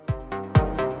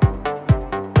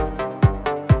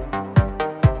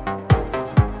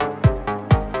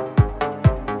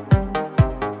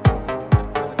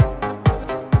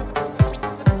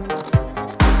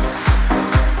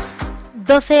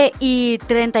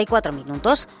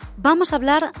12:34. Vamos a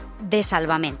hablar de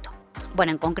Salvamento.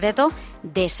 Bueno, en concreto,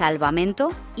 de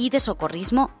Salvamento y de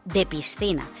Socorrismo de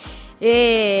piscina.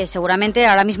 Seguramente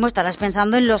ahora mismo estarás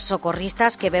pensando en los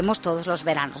socorristas que vemos todos los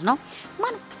veranos, ¿no?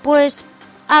 Bueno, pues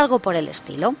algo por el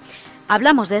estilo.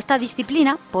 Hablamos de esta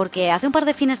disciplina porque hace un par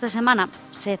de fines de semana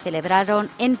se celebraron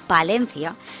en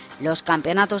Palencia los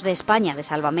campeonatos de España de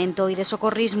Salvamento y de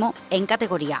Socorrismo en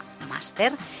categoría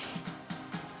máster.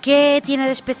 ¿Qué tiene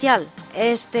de especial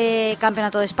este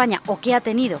campeonato de España o qué ha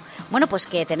tenido? Bueno, pues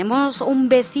que tenemos un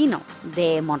vecino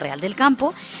de Monreal del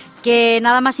Campo que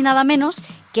nada más y nada menos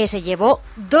que se llevó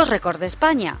 2 récords de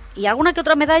España y alguna que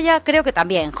otra medalla creo que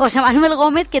también. José Manuel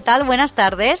Gómez, ¿qué tal? Buenas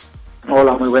tardes.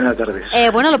 Hola, muy buenas tardes.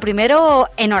 Bueno, lo primero,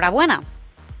 enhorabuena.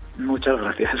 Muchas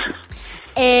gracias.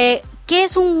 ¿Qué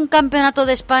es un campeonato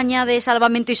de España de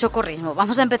salvamento y socorrismo?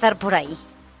 Vamos a empezar por ahí.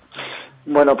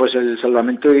 Bueno, pues el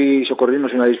salvamento y socorrismo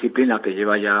es una disciplina que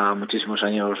lleva ya muchísimos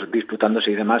años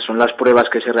disputándose y demás. Son las pruebas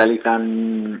que se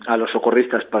realizan a los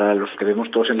socorristas para los que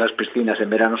vemos todos en las piscinas, en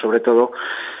verano sobre todo,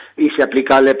 y se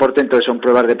aplica al deporte, entonces son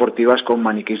pruebas deportivas con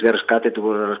maniquís de rescate,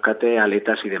 tubos de rescate,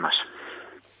 aletas y demás.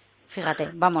 Fíjate,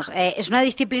 vamos, es una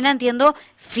disciplina, entiendo,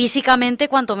 físicamente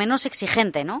cuanto menos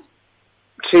exigente, ¿no?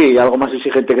 Sí, algo más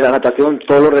exigente que la natación.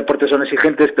 Todos los deportes son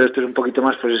exigentes, pero esto es un poquito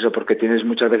más, pues eso, porque tienes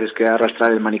muchas veces que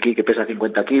arrastrar el maniquí que pesa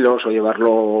 50 kilos o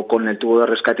llevarlo con el tubo de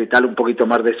rescate y tal. Un poquito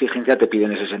más de exigencia te pide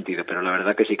en ese sentido, pero la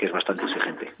verdad que sí que es bastante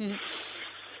exigente.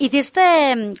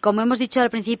 Hiciste, como hemos dicho al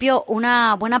principio,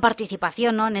 una buena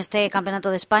participación, ¿no?, en este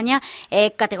Campeonato de España,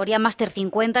 categoría Máster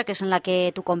 50, que es en la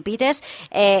que tú compites.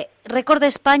 Récord de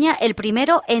España, el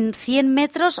primero en 100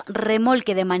 metros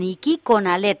remolque de maniquí con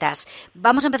aletas.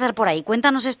 Vamos a empezar por ahí.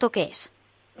 Cuéntanos esto qué es.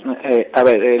 A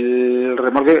ver, el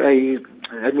remolque, hay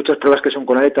muchas pruebas que son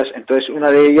con aletas, entonces una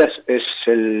de ellas es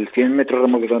el 100 metros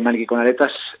remolque de maniquí con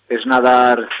aletas, es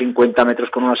nadar 50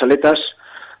 metros con unas aletas,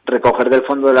 recoger del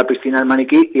fondo de la piscina el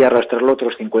maniquí y arrastrarlo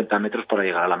otros 50 metros para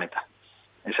llegar a la meta.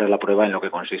 Esa es la prueba en lo que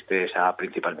consiste esa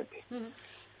principalmente.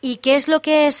 ¿Y qué es lo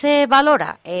que se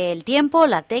valora? ¿El tiempo,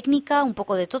 la técnica, un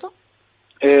poco de todo?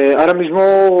 Ahora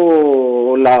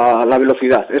mismo la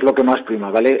velocidad es lo que más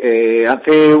prima, ¿vale?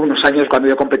 Hace unos años, cuando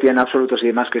yo competía en absolutos y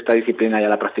demás, que esta disciplina ya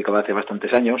la practicaba hace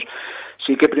bastantes años,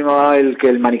 sí que primaba el que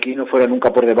el maniquí no fuera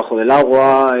nunca por debajo del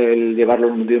agua, el llevarlo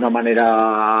de una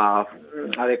manera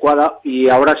adecuada, y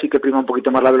ahora sí que prima un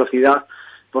poquito más la velocidad,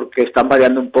 porque están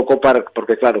variando un poco,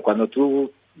 porque claro, cuando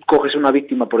tú coges una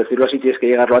víctima, por decirlo así, tienes que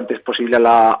llegar lo antes posible a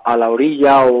la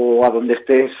orilla o a donde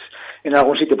estés en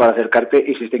algún sitio para acercarte,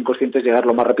 y si está inconsciente llegar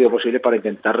lo más rápido posible para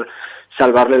intentar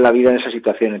salvarle la vida en esa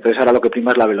situación. Entonces ahora lo que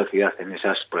prima es la velocidad en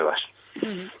esas pruebas.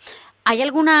 ¿Hay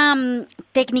alguna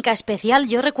técnica especial?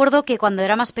 Yo recuerdo que cuando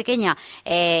era más pequeña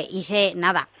hice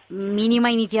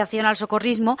mínima iniciación al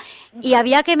socorrismo y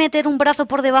había que meter un brazo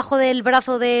por debajo del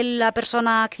brazo de la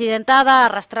persona accidentada,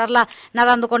 arrastrarla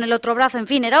nadando con el otro brazo, en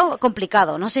fin, era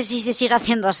complicado. No sé si se sigue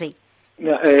haciendo así.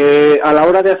 A la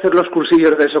hora de hacer los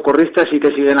cursillos de socorristas sí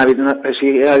que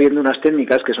sigue habiendo unas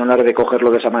técnicas que son las de cogerlo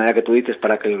de esa manera que tú dices,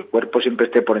 para que el cuerpo siempre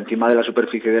esté por encima de la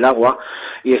superficie del agua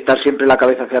y estar siempre la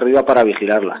cabeza hacia arriba para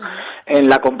vigilarla. En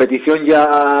la competición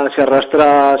ya se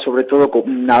arrastra sobre todo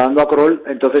nadando a crawl,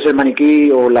 entonces el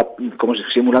maniquí como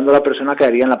simulando la persona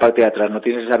quedaría en la parte de atrás, no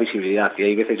tienes esa visibilidad, y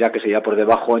hay veces ya que se lleva por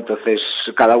debajo, entonces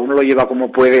cada uno lo lleva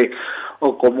como puede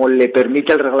o como le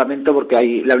permite el reglamento,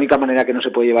 porque la única manera que no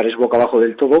se puede llevar es boca abajo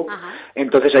del todo.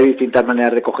 Entonces hay distintas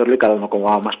maneras de cogerlo y cada uno como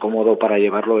va más cómodo para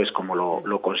llevarlo es como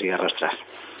lo consigue arrastrar.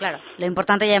 Claro, lo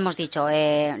importante ya hemos dicho,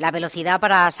 la velocidad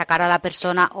para sacar a la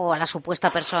persona o a la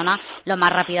supuesta persona lo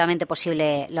más rápidamente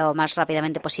posible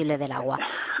del agua.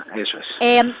 Eso es.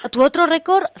 Tu otro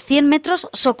récord, 100 metros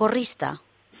socorrista.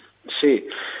 Sí.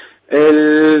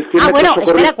 El 100 bueno,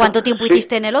 socorrista, espera, ¿cuánto tiempo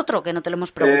hiciste en el otro? Que no te lo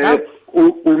hemos preguntado.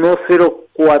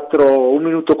 1:04, 1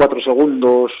 minuto 4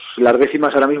 segundos, las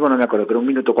décimas ahora mismo no me acuerdo, pero 1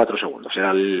 minuto 4 segundos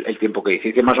era el tiempo que hice.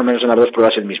 Hice más o menos en las dos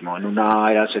pruebas el mismo, en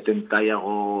una era 70 y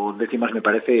algo décimas me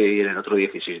parece, y en el otro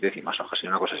 16 décimas o así,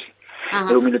 una cosa así.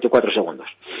 Era 1 minuto 4 segundos.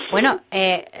 Bueno,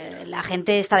 la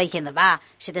gente está diciendo,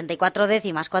 74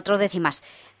 décimas, 4 décimas.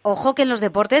 Ojo que en los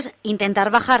deportes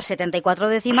intentar bajar 74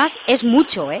 décimas es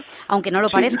mucho, aunque no lo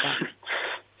parezca.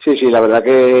 Sí, la verdad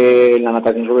que en la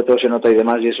natación sobre todo se nota y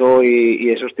demás, y eso y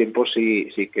esos tiempos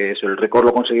sí que eso. El récord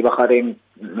lo conseguí bajar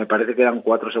me parece que eran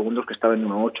 4 segundos, que estaba en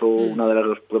 1:8, una de las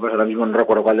dos pruebas, ahora mismo no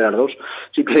recuerdo cuál de las dos,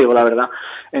 sí que digo la verdad.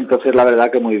 Entonces la verdad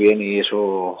que muy bien, y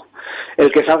eso,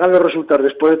 el que salgan los resultados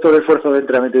después de todo el esfuerzo de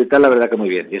entrenamiento y tal, la verdad que muy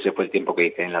bien, y ese fue el tiempo que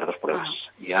hice en las dos pruebas.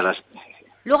 Y a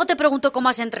Luego te pregunto cómo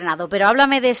has entrenado, pero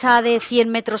háblame de esa de 100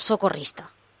 metros socorrista.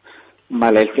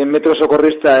 Vale, el 100 metros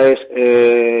socorrista es,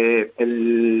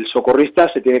 el socorrista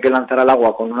se tiene que lanzar al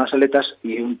agua con unas aletas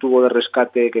y un tubo de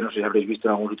rescate que no sé si habréis visto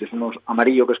en algún sitio, es uno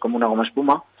amarillo que es como una goma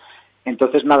espuma.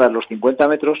 Entonces nadas los 50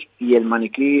 metros y el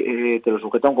maniquí te lo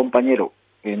sujeta un compañero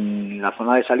en la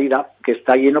zona de salida que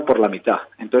está lleno por la mitad.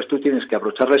 Entonces tú tienes que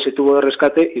abrocharle ese tubo de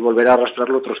rescate y volver a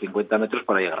arrastrarlo otros 50 metros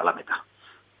para llegar a la meta.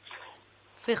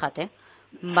 Fíjate,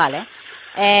 vale.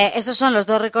 Esos son los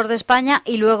 2 récords de España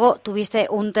y luego tuviste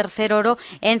un tercer oro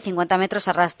en 50 metros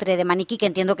arrastre de maniquí, que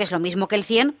entiendo que es lo mismo que el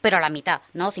 100, pero a la mitad,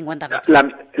 ¿no? 50 metros.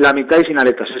 La mitad y sin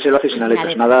aletas, ese lo haces sin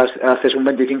aletas. Nada, haces un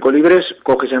 25 libres,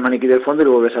 coges el maniquí del fondo y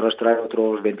lo vuelves a arrastrar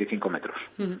otros 25 metros.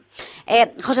 Uh-huh.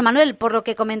 José Manuel, por lo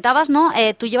que comentabas, ¿no?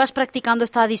 Tú llevas practicando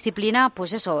esta disciplina,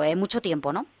 pues eso, mucho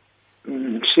tiempo, ¿no?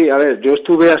 Sí, a ver, yo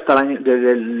estuve hasta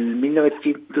desde el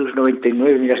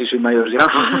 1999, mira si soy mayor ya,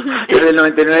 desde el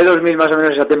 99-2000 más o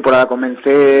menos esa temporada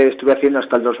estuve haciendo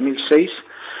hasta el 2006,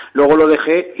 luego lo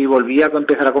dejé y volví a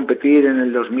empezar a competir en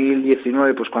el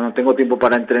 2019, pues cuando tengo tiempo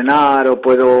para entrenar o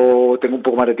tengo un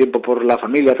poco más de tiempo por la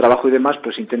familia, trabajo y demás,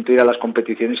 pues intento ir a las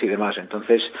competiciones y demás.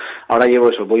 Entonces ahora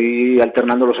llevo eso, voy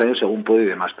alternando los años según puedo y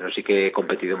demás, pero sí que he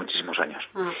competido muchísimos años.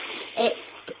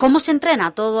 ¿Cómo se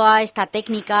entrena toda esta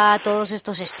técnica, todos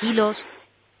estos estilos?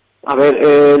 A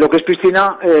ver, lo que es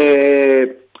piscina,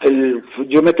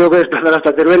 yo me tengo que desplazar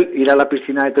hasta Teruel, ir a la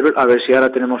piscina de Teruel, a ver si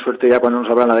ahora tenemos suerte ya cuando nos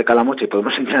abran la de Calamocha y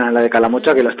podemos entrenar en la de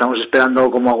Calamocha, que la estamos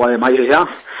esperando como agua de mayo ya.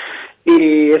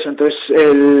 Y eso, entonces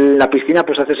la piscina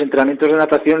pues haces entrenamientos de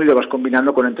natación y lo vas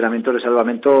combinando con entrenamientos de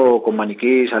salvamento con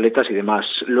maniquís, aletas y demás.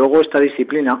 Luego esta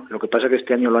disciplina, lo que pasa es que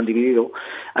este año lo han dividido,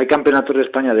 hay campeonatos de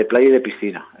España de playa y de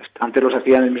piscina. Antes los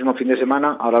hacían el mismo fin de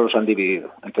semana, ahora los han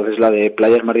dividido. Entonces la de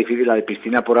playa es más difícil, la de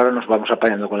piscina por ahora nos vamos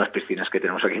apañando con las piscinas que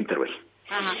tenemos aquí en Teruel.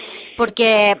 Ajá.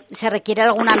 ¿Porque se requiere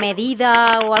alguna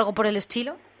medida o algo por el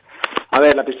estilo? A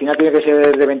ver, la piscina tiene que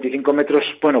ser de 25 metros,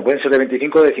 bueno, pueden ser de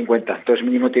 25 o de 50, entonces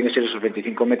mínimo tiene que ser esos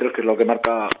 25 metros, que es lo que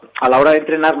marca. A la hora de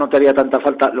entrenar no te haría tanta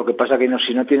falta, lo que pasa que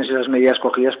si no tienes esas medidas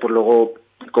cogidas, pues luego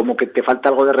como que te falta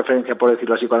algo de referencia, por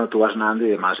decirlo así, cuando tú vas nadando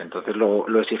y demás, entonces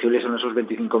lo exigible son esos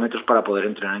 25 metros para poder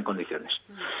entrenar en condiciones.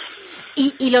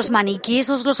 ¿Y los maniquíes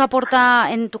os los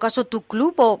aporta, en tu caso, tu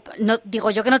club? O no, digo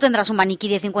yo que no tendrás un maniquí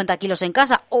de 50 kilos en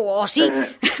casa, ¿o sí?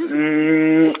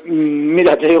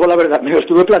 Mira, te digo la verdad, me lo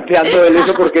estuve planteando en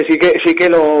eso porque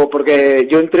porque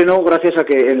yo entreno gracias a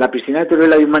que en la piscina de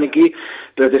Teruel hay un maniquí,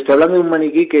 pero te estoy hablando de un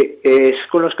maniquí que es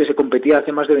con los que se competía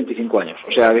hace más de 25 años.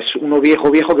 O sea, es uno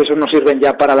viejo, que esos no sirven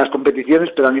ya para las competiciones,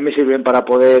 pero a mí me sirven para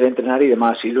poder entrenar y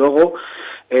demás. Y luego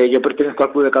yo pertenezco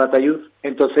al club de Calatayud,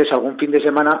 entonces algún fin de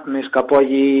semana me escapo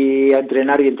allí a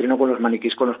entrenar y entreno con los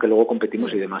maniquís con los que luego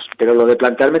competimos y demás. Pero lo de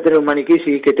plantearme tener un maniquí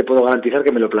sí que te puedo garantizar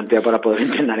que me lo plantea para poder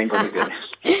entrenar en condiciones.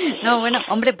 No, bueno,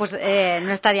 hombre, pues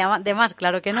no estaría de más,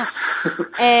 claro que no.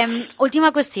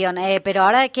 Última cuestión, pero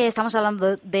ahora que estamos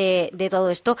hablando de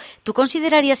todo esto, ¿tú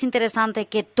considerarías interesante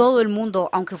que todo el mundo,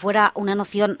 aunque fuera una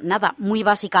noción, nada, muy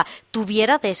básica,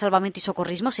 tuviera de salvamento y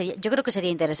socorrismo? Yo creo que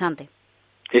sería interesante.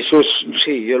 Eso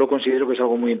sí, yo lo considero que es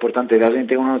algo muy importante, que alguien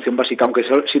tenga una noción básica, aunque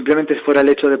simplemente fuera el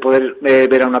hecho de poder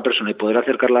ver a una persona y poder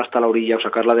acercarla hasta la orilla o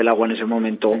sacarla del agua en ese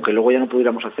momento, aunque luego ya no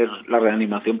pudiéramos hacer la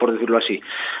reanimación, por decirlo así,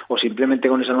 o simplemente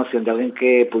con esa noción de alguien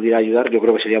que pudiera ayudar, yo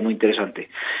creo que sería muy interesante.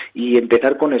 Y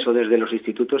empezar con eso desde los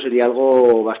institutos sería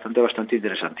algo bastante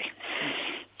interesante.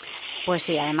 Pues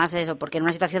sí, además de eso, porque en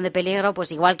una situación de peligro,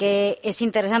 pues igual que es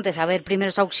interesante saber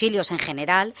primeros auxilios en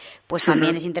general, pues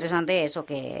también es interesante eso,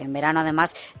 que en verano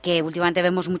además, que últimamente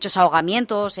vemos muchos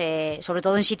ahogamientos, sobre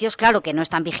todo en sitios, claro, que no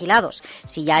están vigilados.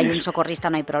 Si ya hay un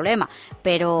socorrista no hay problema,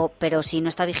 pero si no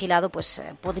está vigilado, pues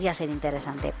podría ser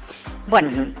interesante.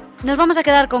 Bueno, nos vamos a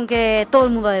quedar con que todo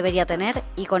el mundo debería tener,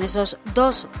 y con esos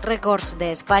 2 récords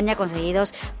de España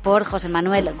conseguidos por José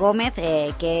Manuel Gómez,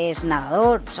 que es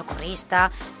nadador,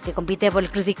 socorrista, que compite por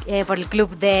el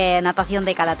club de natación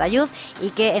de Calatayud, y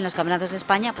que en los campeonatos de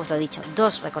España, pues lo he dicho,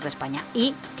 2 récords de España,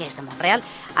 y que es de Montreal.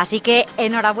 Así que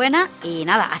enhorabuena y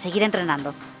nada, a seguir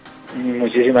entrenando.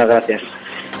 Muchísimas gracias.